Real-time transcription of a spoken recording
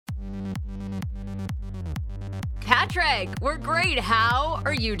Patrick. We're great. How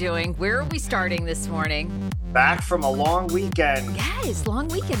are you doing? Where are we starting this morning? Back from a long weekend. Yes, long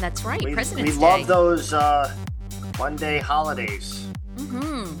weekend. That's right. President's We Day. love those Monday holidays.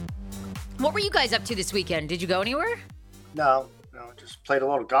 What were you guys up to this weekend? Did you go anywhere? No, just played a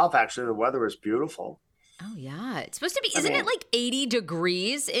little golf. Actually, the weather was beautiful. Oh, yeah. It's supposed to be, isn't it like 80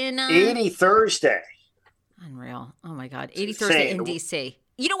 degrees in... 80 Thursday. Unreal. Oh, my God. 80 Thursday in D.C.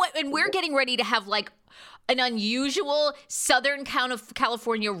 You know what? And we're getting ready to have like an unusual Southern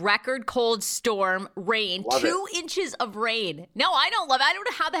California record cold storm rain. Love 2 inches of rain. No, I don't love it. I don't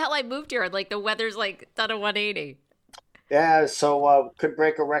know how the hell I moved here. Like the weather's like done a 180. Yeah, so could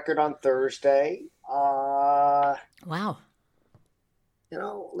break a record on Thursday. Wow.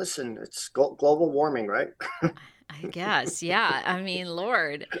 Listen, it's global warming, right? I guess. Yeah. I mean,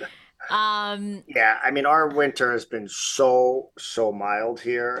 Lord. Yeah, I mean, our winter has been so mild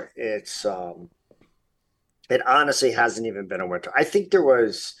here. It honestly hasn't even been a winter. I think there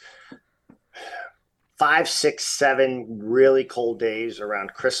was 5, 6, 7 really cold days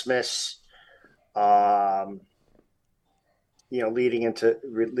around Christmas. Leading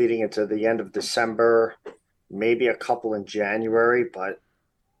into the end of December, maybe a couple in January, but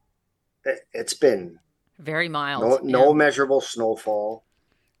it's been very mild. No measurable snowfall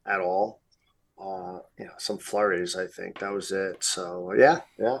at all. Some flurries, I think that was it. So yeah.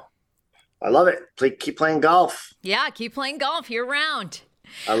 I love it. Keep playing golf. Yeah, keep playing golf year round.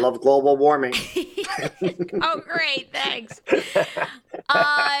 I love global warming. Oh, great. Thanks. Where do you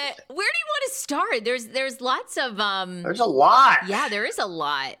want to start? There's lots of There's a lot. Yeah, there is a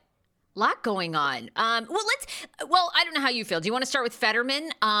lot going on. I don't know how you feel. Do you want to start with Fetterman,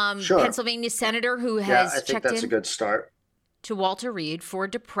 Sure. Pennsylvania senator who has I think that's a good start. To Walter Reed for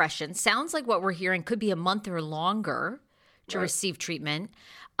depression. Sounds like what we're hearing could be a month or longer to receive treatment.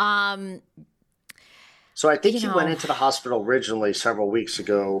 So I think he went into the hospital originally several weeks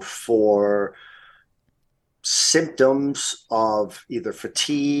ago for symptoms of either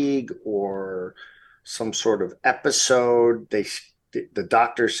fatigue or some sort of episode. The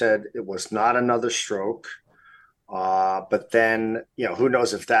doctor said it was not another stroke. But then, who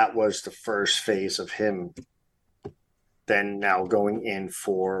knows if that was the first phase of him then now going in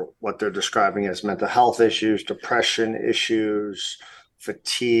for what they're describing as mental health issues, depression issues,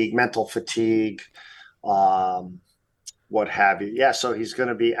 fatigue, mental fatigue, what have you. Yeah, so he's going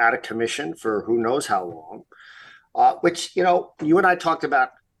to be out of commission for who knows how long, which, you and I talked about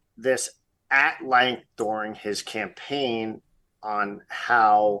this at length during his campaign on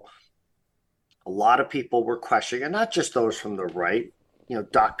how a lot of people were questioning, and not just those from the right,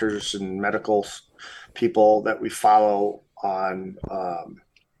 doctors and medical people that we follow on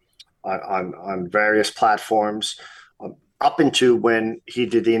various platforms, up into when he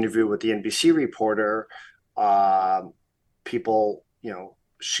did the interview with the NBC reporter. People,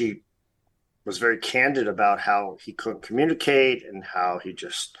 she was very candid about how he couldn't communicate and how he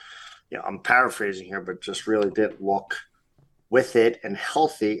just, I'm paraphrasing here, but just really didn't look with it and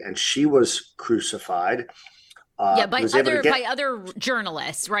healthy. And she was crucified. By other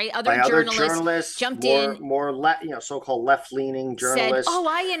journalists, right? Other journalists jumped in. So-called left-leaning journalists. Said,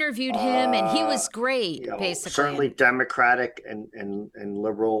 I interviewed him and he was great, basically. Certainly Democratic and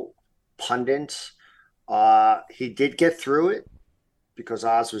liberal pundits. He did get through it because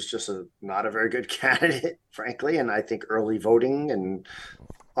Oz was just not a very good candidate, frankly. And I think early voting and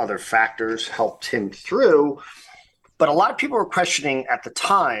other factors helped him through. But a lot of people were questioning at the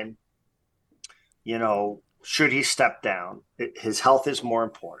time, should he step down? His health is more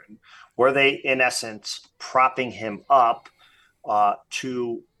important. Were they, in essence, propping him up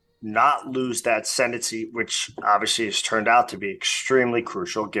to not lose that Senate seat, which obviously has turned out to be extremely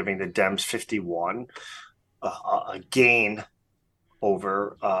crucial, giving the Dems 51, a gain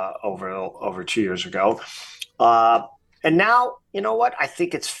over 2 years ago. And now, you know what? I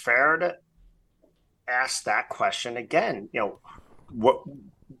think it's fair to ask that question again. What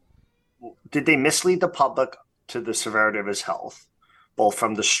did they mislead the public to the severity of his health, both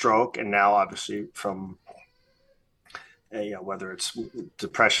from the stroke and now obviously from whether it's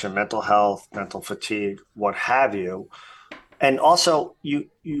depression, mental health, mental fatigue, what have you. And also I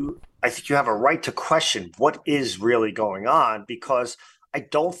think you have a right to question what is really going on, because I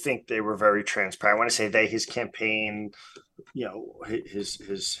don't think they were very transparent. When I say they, his campaign,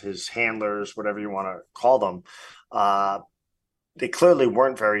 his handlers, whatever you want to call them, they clearly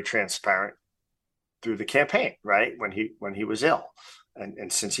weren't very transparent through the campaign, right? When he was ill and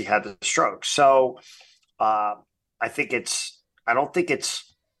since he had the stroke. So I don't think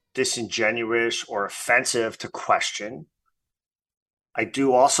it's disingenuous or offensive to question I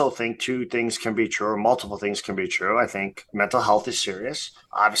do also think two things can be true, or multiple things can be true. I think mental health is serious.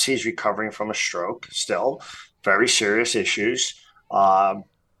 Obviously, he's recovering from a stroke still, very serious issues. Um,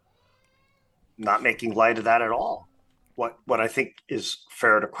 Not making light of that at all. What I think is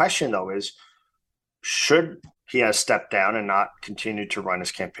fair to question, though, is should he have stepped down and not continued to run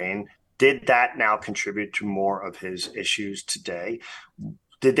his campaign? Did that now contribute to more of his issues today?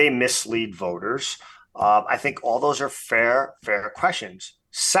 Did they mislead voters? I think all those are fair questions,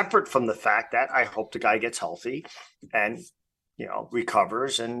 separate from the fact that I hope the guy gets healthy and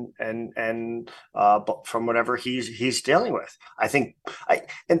recovers but from whatever he's dealing with. I think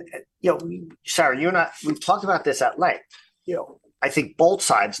Sarah, you and I, we've talked about this at length. I think both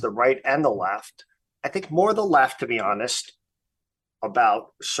sides, the right and the left, I think more the left, to be honest,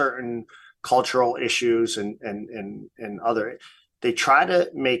 about certain cultural issues and other, they try to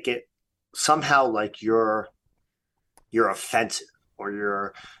make it somehow like you're offensive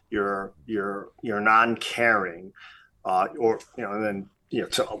or you're non-caring, or and then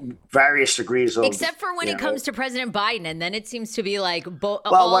to various degrees of, except for when it comes to President Biden, and then it seems to be like well,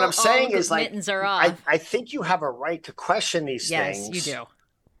 what I'm saying is, like, are off. I think you have a right to question these things. Yes, you do.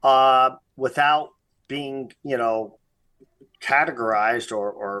 Without being categorized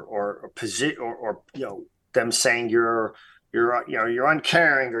or position or them saying you're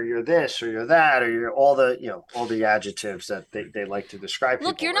uncaring, or you're this, or you're that, or you're all the adjectives that they like to describe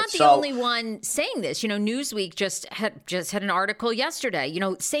people. Look, you're not the only one saying this. Newsweek just had an article yesterday,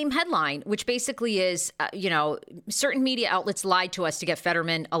 same headline, which basically is, certain media outlets lied to us to get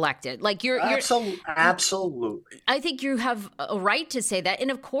Fetterman elected. Like you're absolutely. I think you have a right to say that.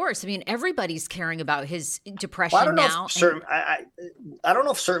 And of course, everybody's caring about his depression now. I don't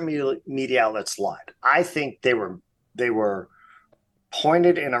know if certain media outlets lied. I think they were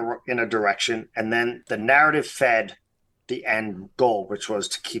pointed in a direction, and then the narrative fed the end goal, which was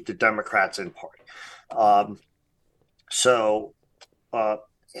to keep the Democrats in party.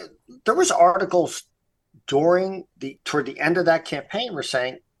 There was articles toward the end of that campaign were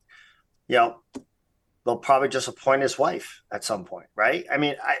saying, they'll probably just appoint his wife at some point, right?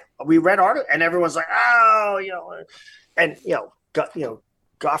 We read articles, and everyone's like, and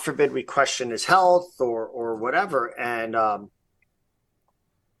God forbid we question his health or whatever. And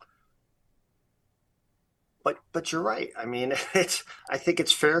but you're right. I think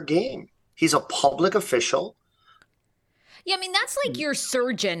it's fair game. He's a public official. Yeah, that's like your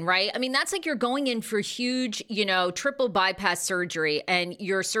surgeon, right? That's like you're going in for huge, triple bypass surgery, and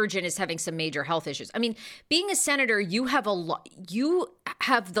your surgeon is having some major health issues. Being a senator, you have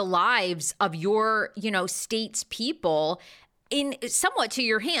the lives of your, state's people in somewhat to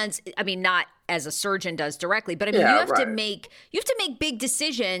your hands. Not as a surgeon does directly, but you have to make big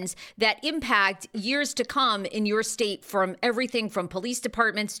decisions that impact years to come in your state, from everything from police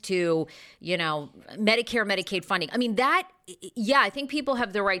departments to, Medicare, Medicaid funding. I think people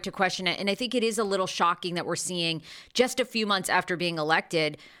have the right to question it. And I think it is a little shocking that we're seeing just a few months after being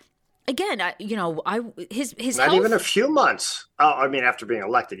elected. Again, his not health, even a few months. After being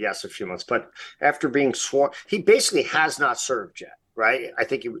elected, yes, a few months, but after being sworn, he basically has not served yet, right? I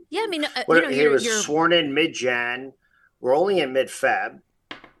think he. Yeah, he was sworn in mid-Jan. We're only in mid-Feb.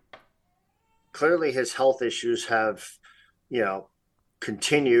 Clearly, his health issues have,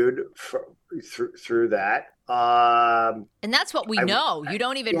 continued through that. And that's what we know. You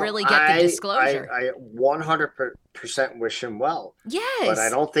don't even really get the disclosure. I 100% wish him well. Yes. But I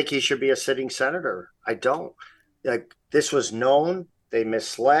don't think he should be a sitting senator. I don't. This was known. They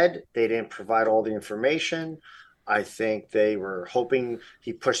misled. They didn't provide all the information. I think they were hoping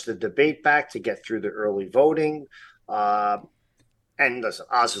he pushed the debate back to get through the early voting. And listen,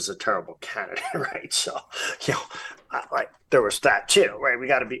 Oz was a terrible candidate, right? So, there was that too, right? We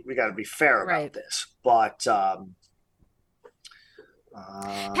got to be fair about this. But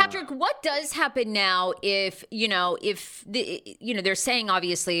Patrick, what does happen now if they're saying,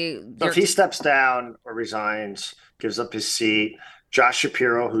 obviously, if he steps down or resigns, gives up his seat, Josh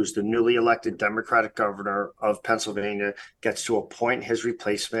Shapiro, who's the newly elected Democratic governor of Pennsylvania, gets to appoint his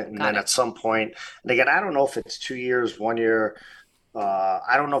replacement, and at some point, and again, I don't know if it's 2 years, 1 year.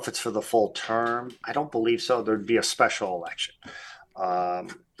 I don't know if it's for the full term. I don't believe so. There'd be a special election.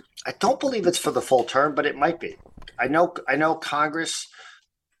 I don't believe it's for the full term, but it might be. I know Congress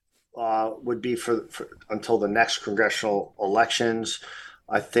would be for until the next congressional elections.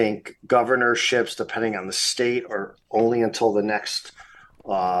 I think governorships, depending on the state, are only until the next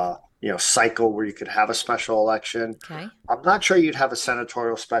cycle where you could have a special election. Okay. I'm not sure you'd have a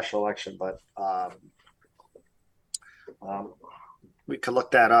senatorial special election, but we could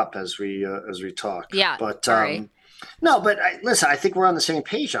look that up as we talk. Yeah. But right. No, but listen, I think we're on the same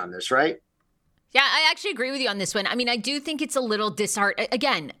page on this, right? Yeah, I actually agree with you on this one. I mean, I do think it's a little disheartening.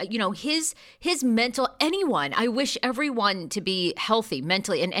 Again, his mental, anyone, I wish everyone to be healthy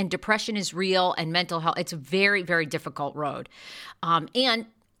mentally, and depression is real, and mental health, it's a very, very difficult road. And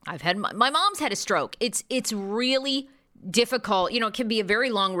I've had, my mom's had a stroke. It's really difficult. It can be a very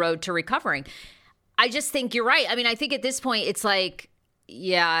long road to recovering. I just think you're right. I mean, I think at this point, it's like,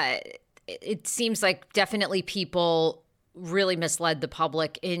 yeah, it seems like definitely people really misled the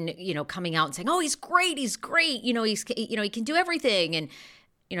public in, coming out and saying, "Oh, he's great. He's great. He can do everything." And,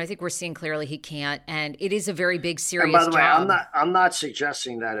 I think we're seeing clearly he can't. And it is a very big, And by serious the way, job. I'm not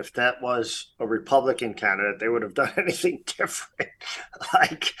suggesting that if that was a Republican candidate, they would have done anything different.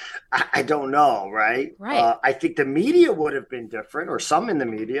 Like, I don't know, right? Right. I think the media would have been different, or some in the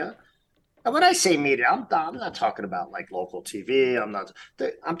media. And when I say media, I'm not talking about like local TV.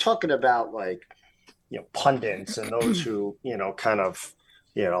 I'm talking about like, pundits and those who, kind of,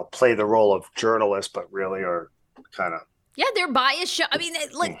 play the role of journalists, but really are kind of. Yeah, they're biased. I mean,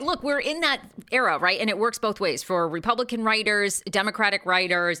 look, we're in that era, right? And it works both ways for Republican writers, Democratic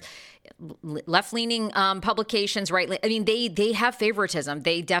writers, left-leaning publications, right? I mean, they have favoritism.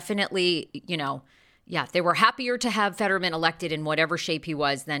 They definitely, yeah, they were happier to have Fetterman elected in whatever shape he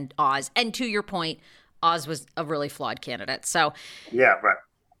was than Oz. And to your point, Oz was a really flawed candidate. So Yeah, right.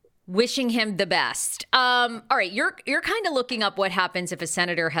 wishing him the best. All right, you're kind of looking up what happens if a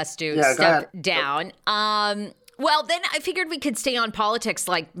senator has to Yeah, go ahead. step down. Well, then I figured we could stay on politics.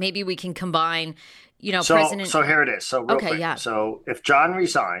 Like maybe we can combine, President. So here it is. So real Okay, quick. yeah. So if John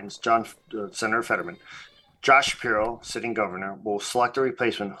resigns, Senator Fetterman, Josh Shapiro, sitting governor, will select a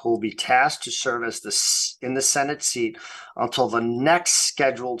replacement who will be tasked to serve as in the Senate seat until the next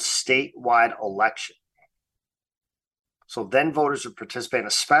scheduled statewide election. So then voters will participate in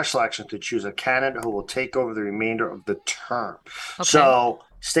a special election to choose a candidate who will take over the remainder of the term. Okay. So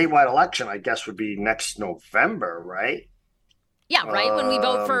statewide election, I guess, would be next November, right? Yeah, right. When we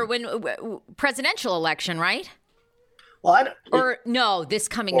vote for presidential election, right? Well, no, this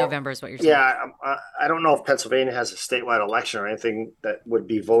coming November is what you're saying. Yeah, I don't know if Pennsylvania has a statewide election or anything that would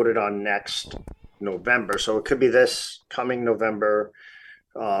be voted on next November. So it could be this coming November,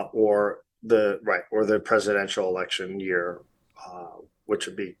 or the presidential election year, which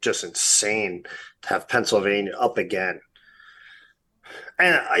would be just insane to have Pennsylvania up again.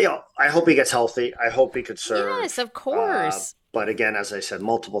 And I hope he gets healthy. I hope he could serve. Yes, of course. But again, as I said,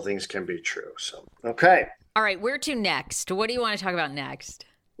 multiple things can be true. So okay. All right, where to next? What do you want to talk about next?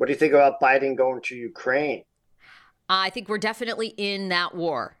 What do you think about Biden going to Ukraine? I think we're definitely in that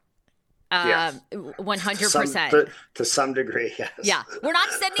war. Yes. 100%. To some degree, yes. Yeah. We're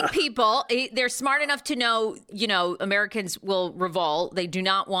not sending people. They're smart enough to know, Americans will revolt. They do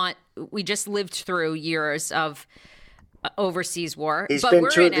not want, we just lived through years of overseas war. He's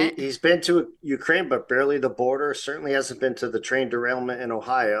been to Ukraine, but barely the border. Certainly hasn't been to the train derailment in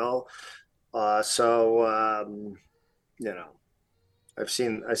Ohio. I've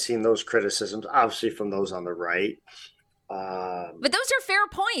seen those criticisms, obviously from those on the right. But those are fair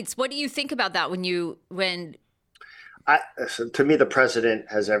points. What do you think about that to me, the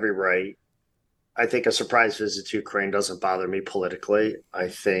president has every right. I think a surprise visit to Ukraine doesn't bother me politically. I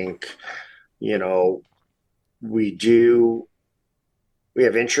think, we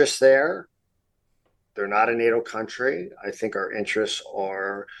have interests there. They're not a NATO country. I think our interests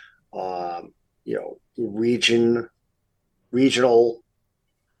are, regional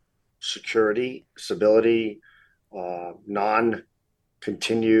security, stability,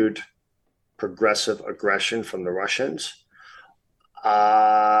 non-continued progressive aggression from the Russians.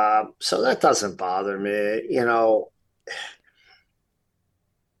 So that doesn't bother me. It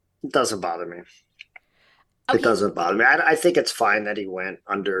doesn't bother me. Okay. It doesn't bother me. I think it's fine that he went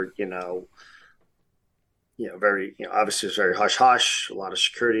under, very, obviously it's very hush hush, a lot of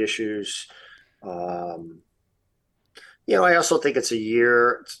security issues. I also think it's a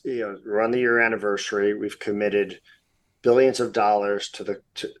year, we're on the year anniversary. We've committed billions of dollars to the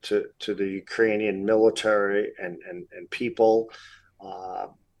Ukrainian military and people. I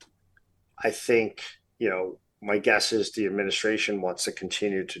think, my guess is the administration wants to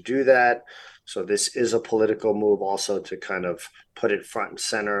continue to do that. So this is a political move also to kind of put it front and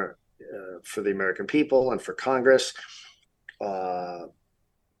center for the American people and for Congress. But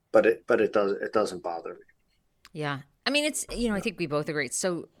it doesn't bother me. Yeah. I mean, it's, I think we both agree. It's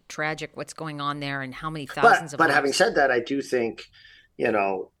so tragic what's going on there and how many thousands of But lives. having said that, I do think,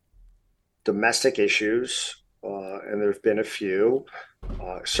 domestic issues, and there've been a few,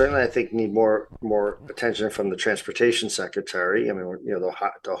 certainly I think need more attention from the transportation secretary. I mean,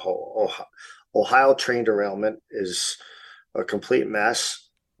 the whole Ohio train derailment is a complete mess.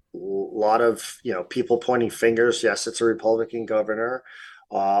 A lot of people pointing fingers. Yes, it's a Republican governor,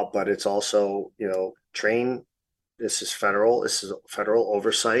 but it's also train. This is federal. This is federal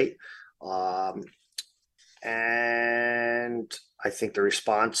oversight, and I think the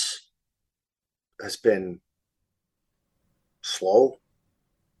response has been slow.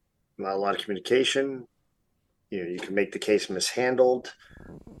 Not a lot of communication. You can make the case mishandled.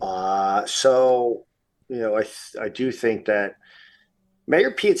 So I do think that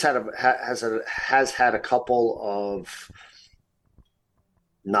Mayor Pete's has had a couple of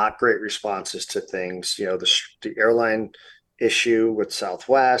not great responses to things. The airline issue with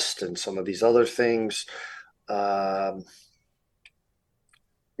Southwest and some of these other things. Um,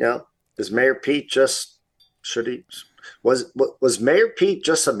 is Mayor Pete just should he was Mayor Pete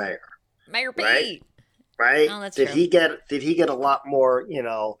just a mayor? Mayor Right? Pete. Right? Oh, that's Did true. he get a lot more,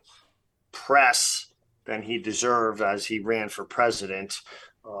 press than he deserved as he ran for president?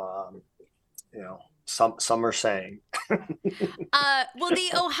 Um, some are saying. Well,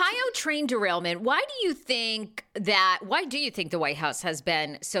 the Ohio train derailment. Why do you think the White House has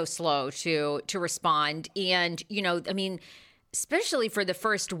been so slow to respond? And I mean, especially for the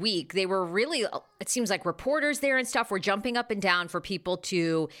first week, they were really, it seems like reporters there and stuff were jumping up and down for people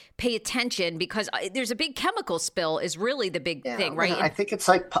to pay attention because there's a big chemical spill is really the big thing, right? I think it's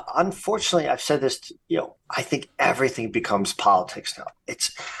like, unfortunately, I've said this, I think everything becomes politics now.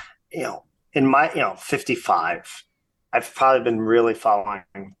 It's, in my, 55, I've probably been really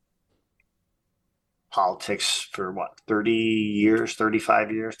following politics for 30 years,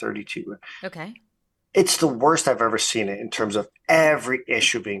 35 years, 32. Okay. It's the worst I've ever seen it in terms of every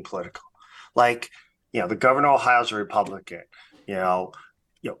issue being political. Like, the governor of Ohio is a Republican. You know,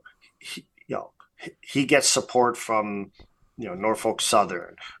 you know, he, you know, he gets support from Norfolk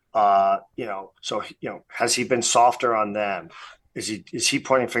Southern. So has he been softer on them? Is he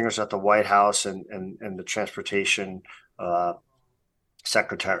pointing fingers at the White House and the transportation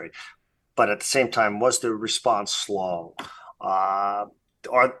secretary? But at the same time, was the response slow?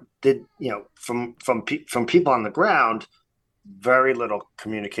 Or did from people on the ground, very little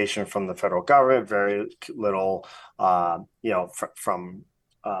communication from the federal government, very little from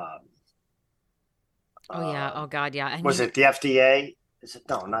Oh yeah. Oh God. Yeah. I was mean, it the FDA? Is it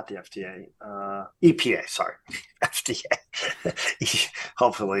no, not the FDA? EPA, sorry, FDA.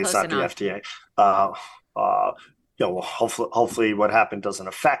 Hopefully, it's close not the enough. FDA. Well, hopefully, what happened doesn't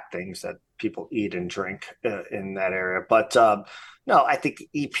affect things that people eat and drink in that area. But no, I think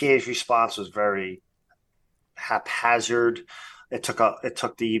EPA's response was very haphazard. It took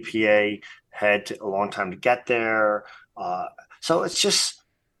the EPA head a long time to get there. So it's just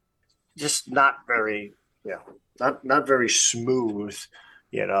not very not very smooth,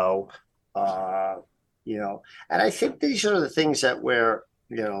 you know. Uh, and I think these are the things that where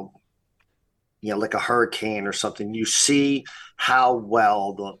like a hurricane or something, you see how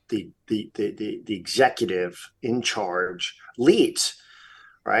well the executive in charge leads,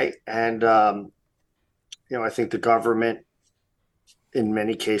 right? And I think the government in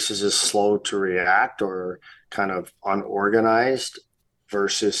many cases is slow to react or kind of unorganized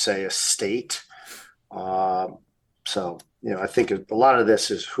versus say a state. So I think a lot of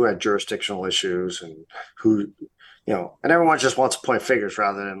this is who had jurisdictional issues and who and everyone just wants to point fingers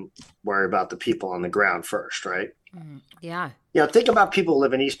rather than worry about the people on the ground first, right? Yeah. Think about people who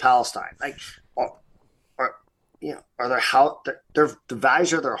live in East Palestine. Like, are are their house, the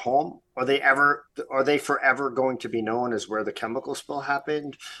values of their home? Are they forever going to be known as where the chemical spill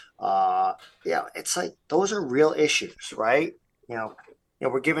happened? It's like those are real issues, right?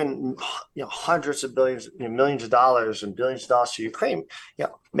 We're giving hundreds of billions, millions of dollars and billions of dollars to Ukraine.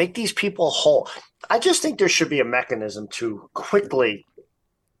 Make these people whole. I just think there should be a mechanism to quickly.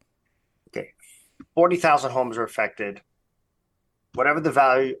 Okay, 40,000 homes are affected. Whatever the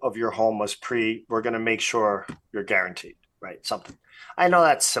value of your home was we're going to make sure you're guaranteed, right? Something. I know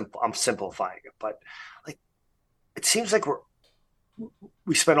that's simple. I'm simplifying it, but like it seems like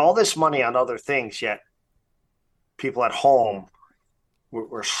we spend all this money on other things, yet people at home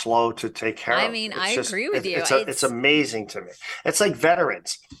we're slow to take care I of. mean, I agree with you. It's amazing to me. It's like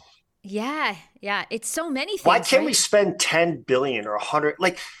veterans. Yeah, yeah. It's so many things. Why can't we right? spend 10 billion or 100?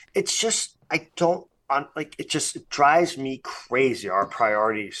 Like, it's just I don't like it. Just it drives me crazy. Our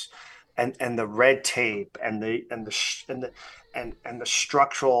priorities and the red tape and the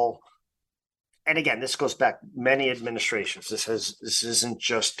structural. And again, this goes back many administrations. This isn't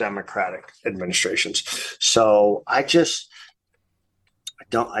just Democratic administrations. So I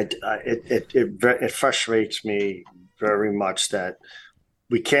don't. It frustrates me very much that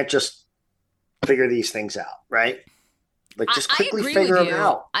we can't just figure these things out, right? Like, just quickly agree figure with them you.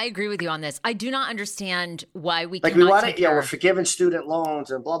 out. I agree with you on this. I do not understand why we Like, we cannot want take to, we're care. forgiving student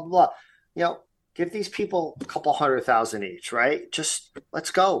loans and blah, blah, blah. Give these people a couple $100,000 each, right? Just let's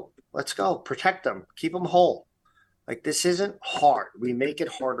go. Let's go. Protect them. Keep them whole. Like, this isn't hard. We make it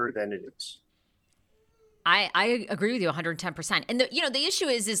harder than it is. I agree with you 110%. And the issue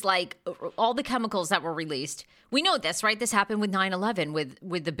is like all the chemicals that were released. We know this, right? This happened with 9/11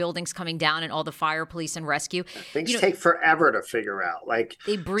 with the buildings coming down and all the fire, police, and rescue. Things take forever to figure out, like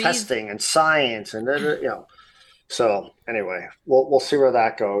they breathe. Testing and science and So anyway, we'll see where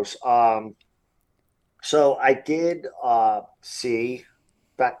that goes. So I did see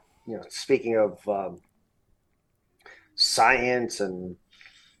back, speaking of science and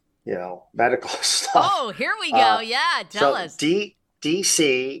medical stuff. Oh, here we go. Yeah, tell us.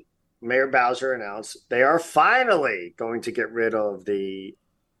 DC Mayor Bowser announced they are finally going to get rid of the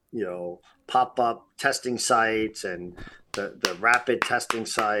pop-up testing sites and the rapid testing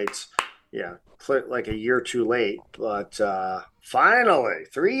sites. Yeah, like a year too late, but finally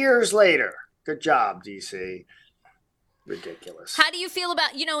 3 years later. Good job, DC. Ridiculous. How do you feel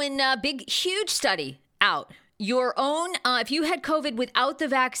about, in a big, huge study out, your own, if you had COVID without the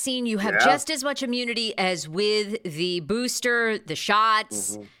vaccine, you have just as much immunity as with the booster, the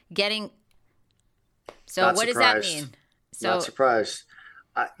shots, getting. So Not what surprised. does that mean? Not surprised.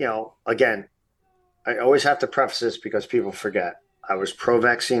 Again, I always have to preface this because people forget. I was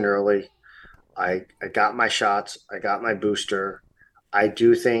pro-vaccine early. I got my shots. I got my booster. I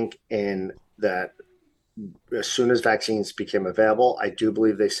do think that as soon as vaccines became available, I do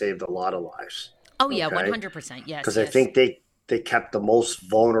believe they saved a lot of lives. Oh, yeah, 100%. Yes. Because I think they kept the most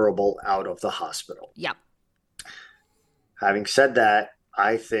vulnerable out of the hospital. Yep. Having said that,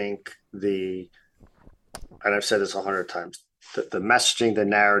 I think and I've said this 100 times, the messaging, the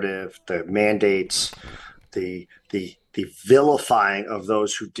narrative, the mandates, the vilifying of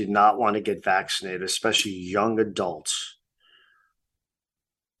those who did not want to get vaccinated, especially young adults,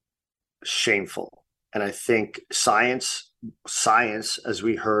 shameful. And I think science, as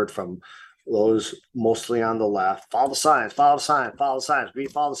we heard from those mostly on the left, follow the science, we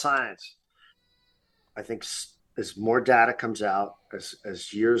follow the science. I think as more data comes out,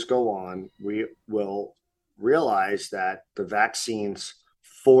 as years go on, we will realize that the vaccines,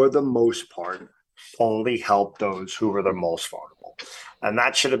 for the most part, only help those who were the most vulnerable. And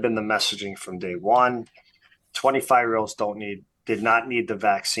that should have been the messaging from day one. 25-year-olds did not need the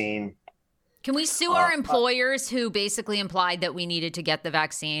vaccine. Can we sue our employers who basically implied that we needed to get the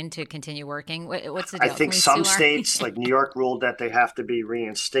vaccine to continue working? What's the deal? I think some states, like New York, ruled that they have to be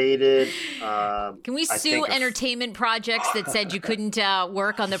reinstated. Can we sue entertainment projects that said you couldn't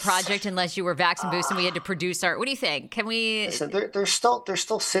work on the project unless you were vaccine boosted and we had to produce our? What do you think? Can we? Listen, there's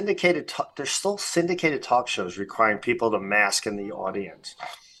still syndicated talk shows requiring people to mask in the audience.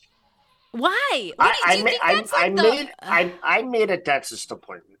 Why? I made a dentist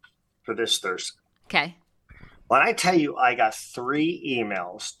appointment for this Thursday. Okay. When I tell you I got 3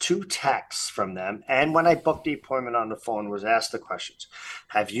 emails, 2 texts from them, and when I booked the appointment on the phone was asked the questions.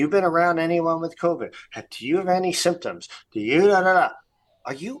 Have you been around anyone with COVID? Do you have any symptoms? Do you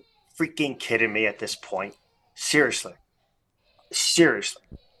Are you freaking kidding me at this point? Seriously.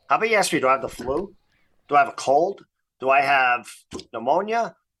 How about you ask me, do I have the flu? Do I have a cold? Do I have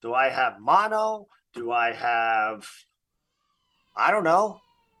pneumonia? Do I have mono? Do I have, I don't know.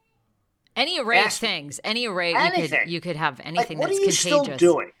 Any array of things. Any array. You could have anything that's contagious. What are you still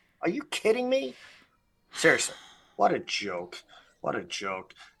doing? Are you kidding me? Seriously. What a joke.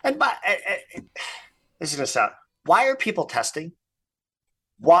 And this is going to sound, why are people testing?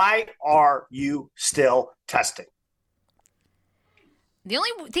 Why are you still testing? The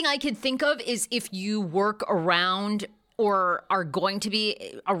only thing I can think of is if you work around or are going to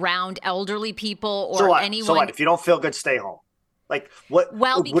be around elderly people or anyone. So what? If you don't feel good, stay home. Like what?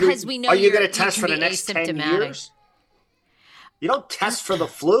 Well, because we know are you going to test for the next 10 years? You don't test for the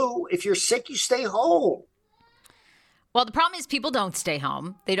flu. If you're sick, you stay home. Well, the problem is people don't stay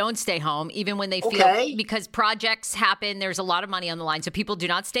home. They don't stay home even when they feel, because projects happen. There's a lot of money on the line, so people do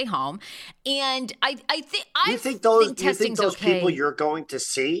not stay home. And I think those people you're going to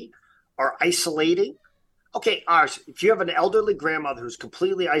see are isolating? Okay, if you have an elderly grandmother who's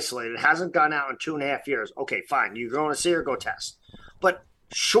completely isolated, hasn't gone out in 2.5 years, okay, fine. You're going to see her, go test. But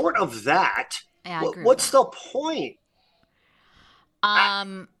short of that, what's the point?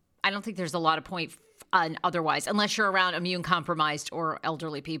 I don't think there's a lot of point otherwise, unless you're around immune-compromised or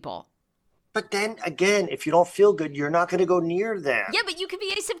elderly people. But then again, if you don't feel good, you're not going to go near them. Yeah, but you could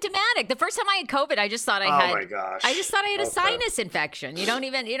be asymptomatic. The first time I had COVID, I just thought I had. Oh my gosh! I just thought I had a sinus infection. You're not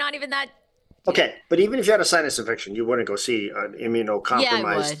even that. Okay, but even if you had a sinus infection, you wouldn't go see an Yeah, I would.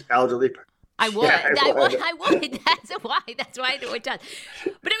 immunocompromised elderly. I would. Yeah, I I would. would. I would. That's why. That's why I do it does.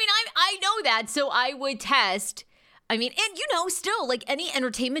 But I mean, I know that, so I would test. I mean, and still, like any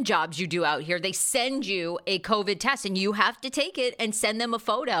entertainment jobs you do out here, they send you a COVID test, and you have to take it and send them a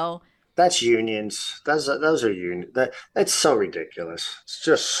photo. That's unions. Those are unions. That's so ridiculous. It's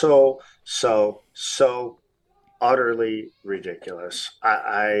just so utterly ridiculous.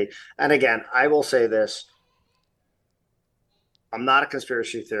 And again, I will say this. I'm not a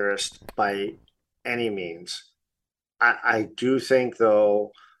conspiracy theorist by any means. I do think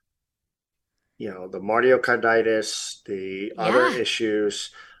though, the myocarditis, the other Yeah.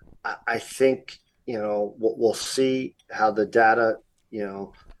 issues, I think, we'll see how the data, you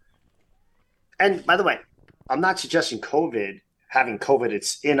know, and by the way, I'm not suggesting having COVID,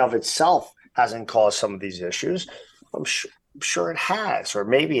 it's in of itself hasn't caused some of these issues. I'm sure it has, or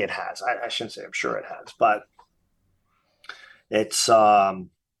maybe it has. I shouldn't say I'm sure it has, but it's Yeah.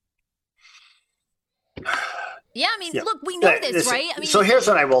 I mean, yeah. look, we know this, right? I So mean, here's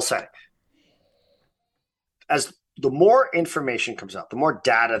what I will say: as the more information comes out, the more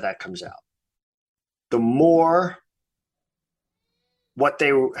data that comes out, the more what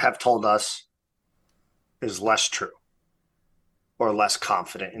they have told us is less true or less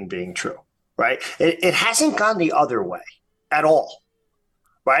confident in being true, right? It hasn't gone the other way at all,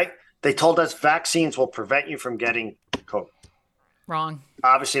 right? They told us vaccines will prevent you from getting COVID. wrong.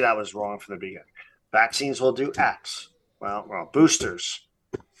 Obviously, that was wrong from the beginning. Vaccines will do X. Well, boosters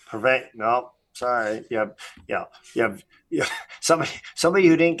prevent. No, sorry. You have somebody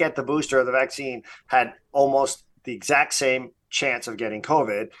who didn't get the booster or the vaccine had almost the exact same chance of getting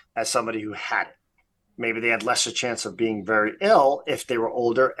COVID as somebody who had it. Maybe they had lesser chance of being very ill if they were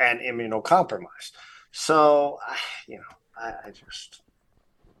older and immunocompromised. So, I just.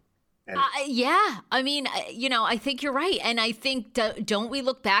 Yeah, I mean, I think you're right, and I think don't we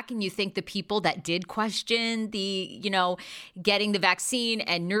look back and you think the people that did question getting the vaccine,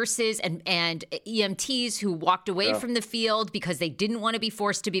 and nurses and EMTs who walked away from the field because they didn't want to be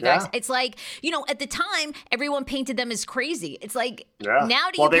forced to be vaccinated. It's like at the time everyone painted them as crazy. It's like now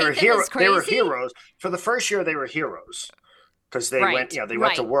do you paint them as crazy? They were heroes for the first year. They were heroes because they went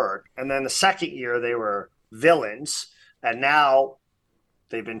to work, and then the second year they were villains, and now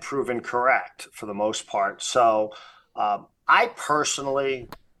they've been proven correct for the most part. So I personally,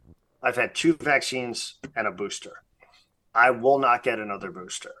 I've had 2 vaccines and a booster. I will not get another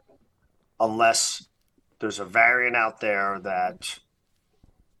booster unless there's a variant out there that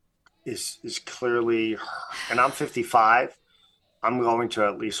is clearly, and I'm 55. I'm going to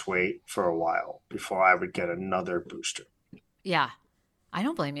at least wait for a while before I would get another booster. Yeah, I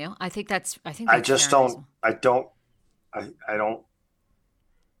don't blame you. I think that's I just don't. I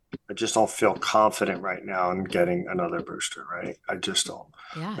just don't feel confident right now in getting another booster, right? I just don't.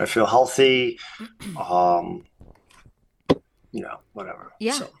 Yeah. I feel healthy. Whatever.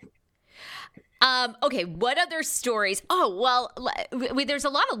 Yeah. So. Okay, what other stories? Oh, well, there's a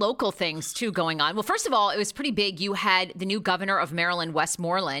lot of local things, too, going on. Well, first of all, it was pretty big. You had the new governor of Maryland,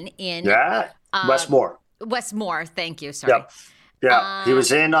 Westmoreland, in... Yeah, Westmore. Westmore, thank you, sorry. Yep. Yeah, he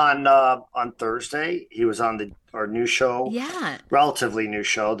was in on Thursday. He was on our new show, relatively new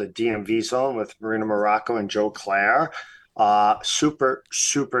show, the DMV Zone with Marina Morocco and Joe Claire. Super,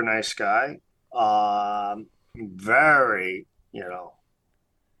 super nice guy. Very,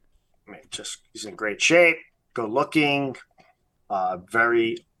 he's in great shape, good looking,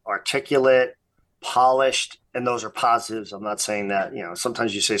 very articulate, polished, and those are positives. I'm not saying that,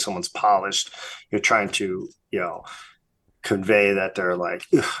 sometimes you say someone's polished, you're trying to, convey that they're like,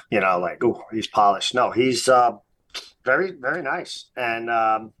 oh, he's polished. No, he's very, very nice. And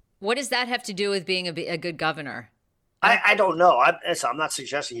what does that have to do with being a good governor? I don't know. I'm not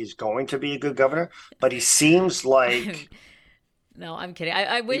suggesting he's going to be a good governor, but he seems like. No, I'm kidding.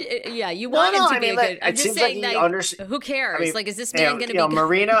 I would. Yeah, you want him to be good. I'm just saying that. Who cares? Is this man going to be?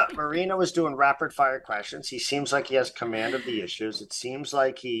 Marina was doing rapid fire questions. He seems like he has command of the issues. It seems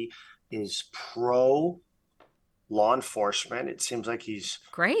like he is pro law enforcement. It seems like he's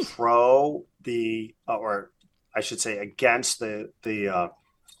great pro or I should say against the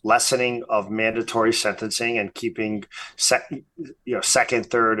lessening of mandatory sentencing and keeping second,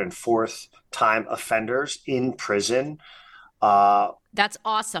 third, and fourth time offenders in prison. That's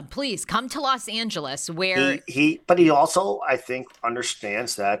awesome. Please come to Los Angeles, where but he also, I think,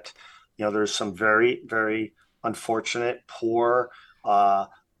 understands that there's some very, very unfortunate, poor,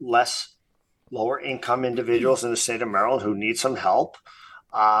 lower income individuals in the state of Maryland who need some help,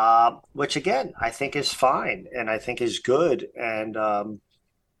 which again I think is fine and I think is good. And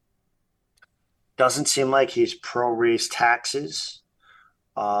Doesn't seem like he's pro raise taxes.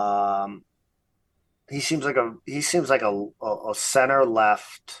 Um, he seems like a center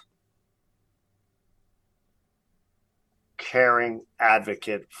left caring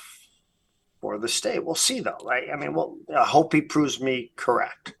advocate for the state. We'll see though, right? I mean, well, I hope he proves me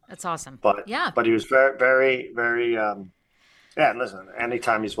correct. That's awesome. But Yeah. but he was very, very, very yeah, listen,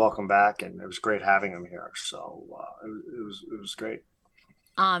 anytime he's welcome back, and it was great having him here. So it was great.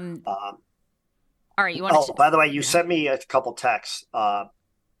 All right, you want to By the way, you sent me a couple texts.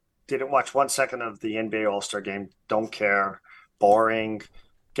 Didn't watch 1 second of the NBA All-Star game. Don't care. Boring.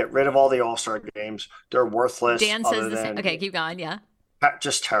 Get rid of all the All-Star games. They're worthless. Dan says the same. Okay, keep going. Yeah.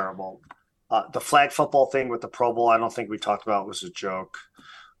 Just terrible. The flag football thing with the Pro Bowl, I don't think we talked about, was a joke.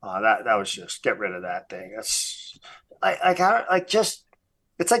 That was just get rid of that thing. That's just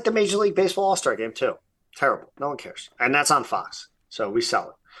it's like the Major League Baseball All-Star game too. Terrible. No one cares, and that's on Fox, so we sell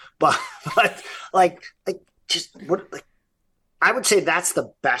it. But I would say that's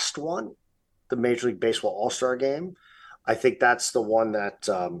the best one, the Major League Baseball All-Star game. I think that's the one that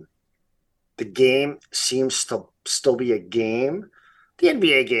the game seems to still be a game. The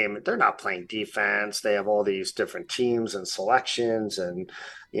NBA game, they're not playing defense. They have all these different teams and selections. And,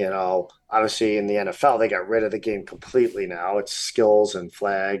 obviously in the NFL, they got rid of the game completely now. It's skills and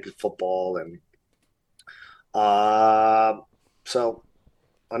flag football. And so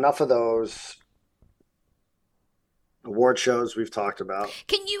enough of those award shows we've talked about.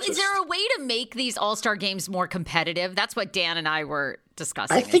 Is there a way to make these All-Star games more competitive? That's what Dan and I were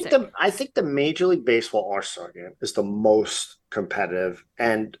discussing. I think the Major League Baseball All-Star game is the most competitive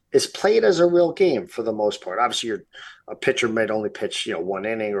and is played as a real game for the most part. Obviously, a pitcher might only pitch, one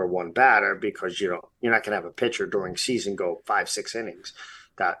inning or one batter because you're not going to have a pitcher during season go 5-6 innings.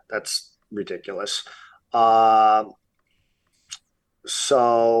 That's ridiculous. I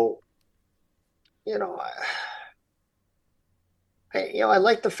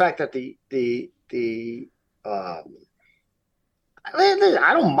like the fact that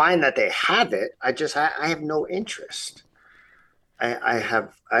I don't mind that they have it. I have no interest. I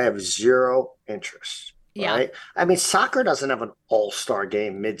have zero interest. Yeah. Right? I mean, soccer doesn't have an all-star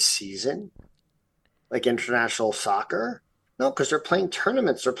game mid-season, like international soccer. No, because they're playing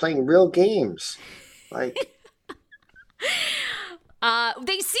tournaments. They're playing real games. Like.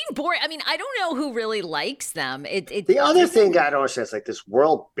 They seem boring. I mean, I don't know who really likes them. The other thing I don't understand is like this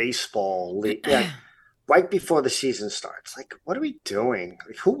World Baseball League, right before the season starts. Like, what are we doing?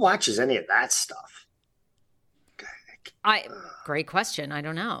 Like, who watches any of that stuff? Great question. I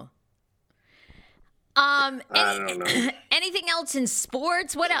don't know. I don't know. Anything else in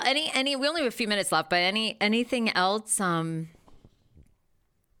sports? What else? Any? We only have a few minutes left, but anything else? No.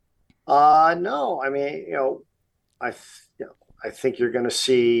 I mean, I think you're going to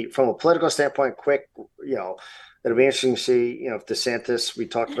see, from a political standpoint, it'll be interesting to see, if DeSantis, we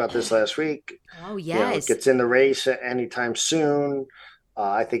talked about this last week. Oh, yes. Gets in the race anytime soon.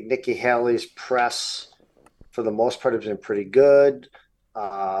 I think Nikki Haley's press, for the most part, has been pretty good.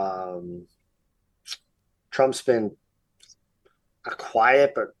 Trump's been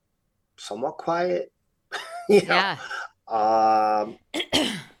quiet, but somewhat quiet. Yeah.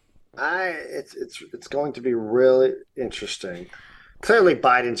 It's going to be really interesting. Clearly,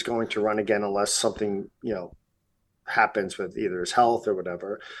 Biden's going to run again unless something happens with either his health or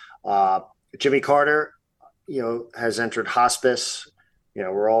whatever. Jimmy Carter, has entered hospice.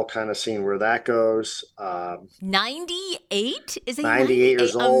 We're all kind of seeing where that goes. 98? Is he 98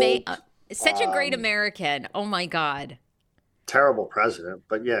 years old? Such a great American. Oh my God. Terrible president,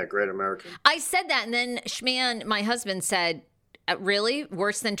 but yeah, great American. I said that, and then Schman, my husband, said, really?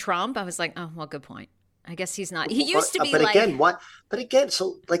 Worse than Trump? I was like, oh, well, good point. I guess he's not. He used to be but again,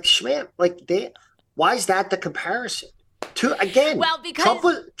 so like Schman, why is that the comparison?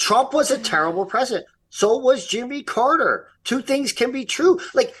 Because Trump was a terrible president. So was Jimmy Carter. Two things can be true.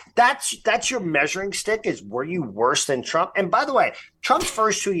 Like that's your measuring stick, is were you worse than Trump? And by the way, Trump's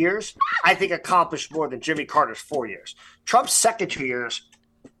first 2 years, I think, accomplished more than Jimmy Carter's 4 years. Trump's second 2 years,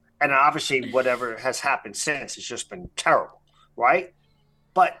 and obviously whatever has happened since, has just been terrible, right?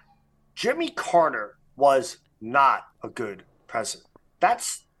 But Jimmy Carter was not a good president.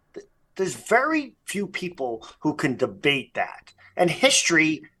 There's very few people who can debate that. And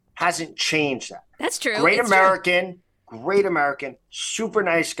history hasn't changed that. That's true. Great American, super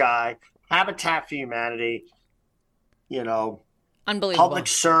nice guy, Habitat for Humanity, unbelievable. Public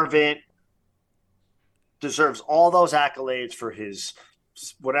servant, deserves all those accolades for his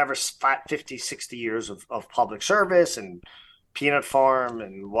whatever 50, 60 years of public service and peanut farm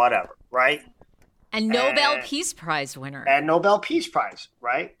and whatever, right? And Nobel Peace Prize winner. And Nobel Peace Prize,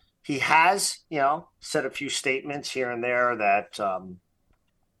 right? he has, said a few statements here and there that,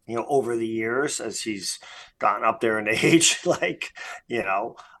 over the years as he's gotten up there in age, like,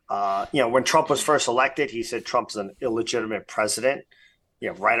 when Trump was first elected, he said Trump's an illegitimate president.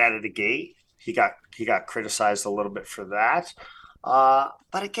 Right out of the gate, he got criticized a little bit for that.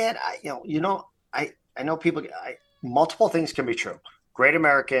 But again, I know people. Multiple things can be true. Great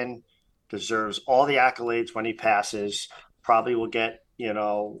American, deserves all the accolades when he passes. Probably will get,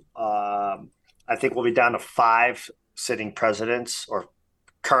 I think we'll be down to 5 sitting presidents or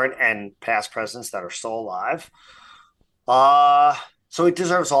current and past presidents that are still alive. So he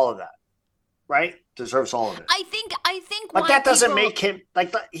deserves all of that, right? Deserves all of it. I think. But that doesn't make him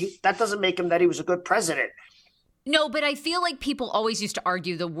that doesn't make him that he was a good president. No, but I feel like people always used to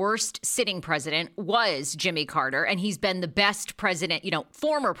argue the worst sitting president was Jimmy Carter, and he's been the best president,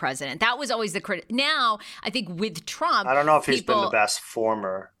 former president. That was always the critic. Now, I think with Trump, I don't know if he's been the best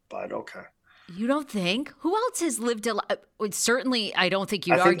former, but okay. You don't think? Who else has lived a life? Certainly, I don't think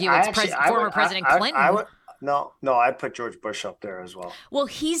you'd argue it's former President Clinton. No, I'd put George Bush up there as well. Well,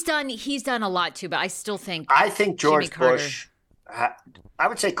 he's done a lot too, but I still think George Bush. I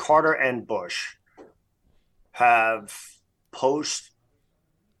would say Carter and Bush have post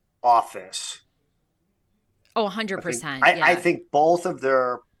office. Oh, 100%. I think both of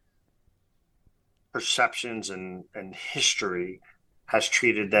their perceptions and history has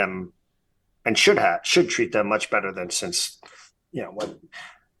treated them and should treat them much better than since when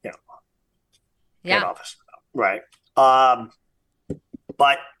in office, right? But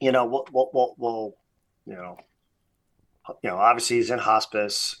we'll obviously he's in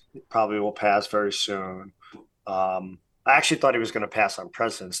hospice. Probably will pass very soon. I actually thought he was going to pass on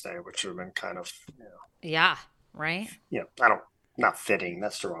President's Day, which would have been kind of yeah, right. Not fitting.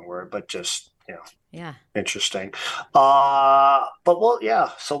 That's the wrong word, but just yeah, interesting. So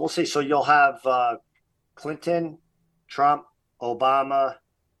we'll see. So you'll have Clinton, Trump, Obama,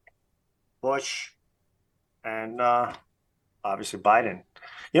 Bush, and obviously Biden.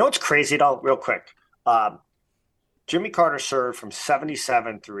 You know what's crazy though, real quick? Jimmy Carter served from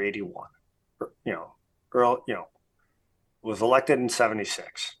 77 through 81. Was elected in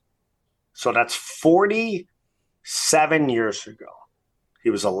 76. So that's 47 years ago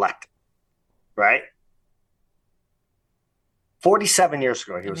he was elected, right? 47 years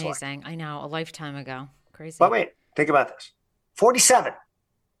ago he was elected. Amazing. I know, a lifetime ago. Crazy. But wait, think about this. 47.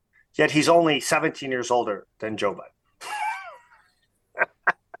 Yet he's only 17 years older than Joe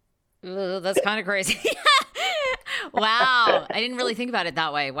Biden. That's kind of crazy. Wow. I didn't really think about it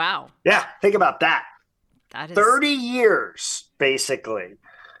that way. Wow. Yeah, think about that. That is 30 years basically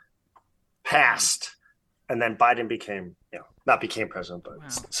passed, and then Biden became, not became president, but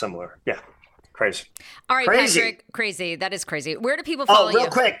similar. Yeah, crazy. All right, Patrick, crazy. That is crazy. Where do people follow you? Real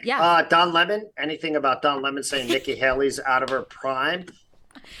quick. Yeah. Don Lemon. Anything about Don Lemon saying Nikki Haley's out of her prime?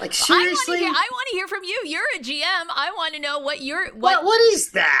 Like, seriously? I want to hear from you. You're a GM. I want to know what what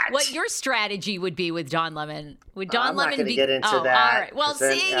is that? What your strategy would be with Don Lemon. Would Don Lemon not going to get into that. All right. Well,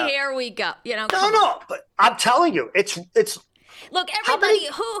 here we go. No, but I'm telling you, it's. Look, everybody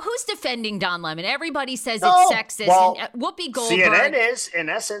who's defending Don Lemon. Everybody says it's sexist. Well, and Whoopi Goldberg. CNN is, in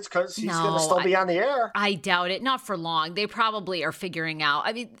essence, because he's going to still be on the air. I doubt it. Not for long. They probably are figuring out.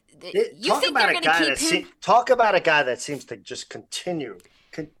 I mean, you think they're going to keep him? Talk about a guy that seems to just continue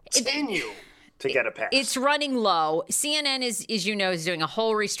to get a pass. It's running low. CNN is doing a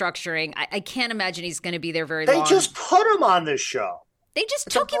whole restructuring. I can't imagine he's going to be there very long. They just put him on this show. They just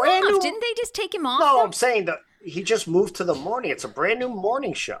took him off. Didn't they just take him off? No, I'm saying that he just moved to the morning. It's a brand new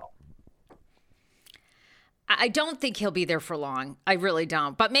morning show. I don't think he'll be there for long. I really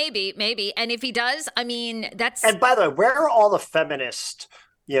don't. But maybe. And if he does, I mean, that's... And by the way, where are all the feminist,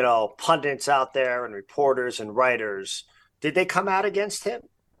 pundits out there and reporters and writers? Did they come out against him?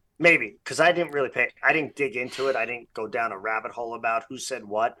 Maybe, because I didn't dig into it. I didn't go down a rabbit hole about who said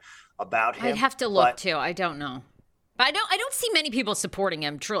what about him. I'd have to look too. I don't know. I don't see many people supporting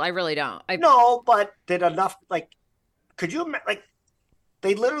him. Truly, I really don't. No, but did enough, could you,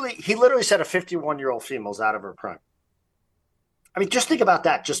 he literally said a 51-year-old female's out of her prime. I mean, just think about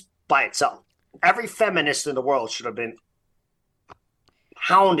that just by itself. Every feminist in the world should have been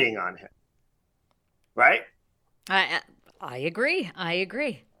pounding on him. Right? I agree.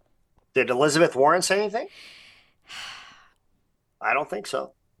 Did Elizabeth Warren say anything? I don't think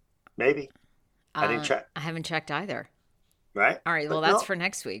so. Maybe. I didn't check. I haven't checked either. Right? All right. Well, that's for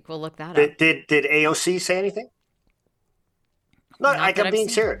next week. We'll look that up. Did AOC say anything? No, I'm being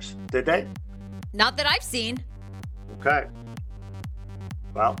serious. Did they? Not that I've seen. Okay.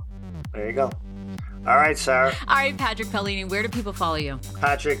 Well, there you go. All right, Sarah. All right, Patrick Paolini, where do people follow you?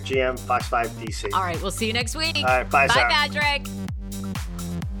 Patrick, GM, Fox 5 DC. All right, we'll see you next week. All right, bye, Sarah. Patrick.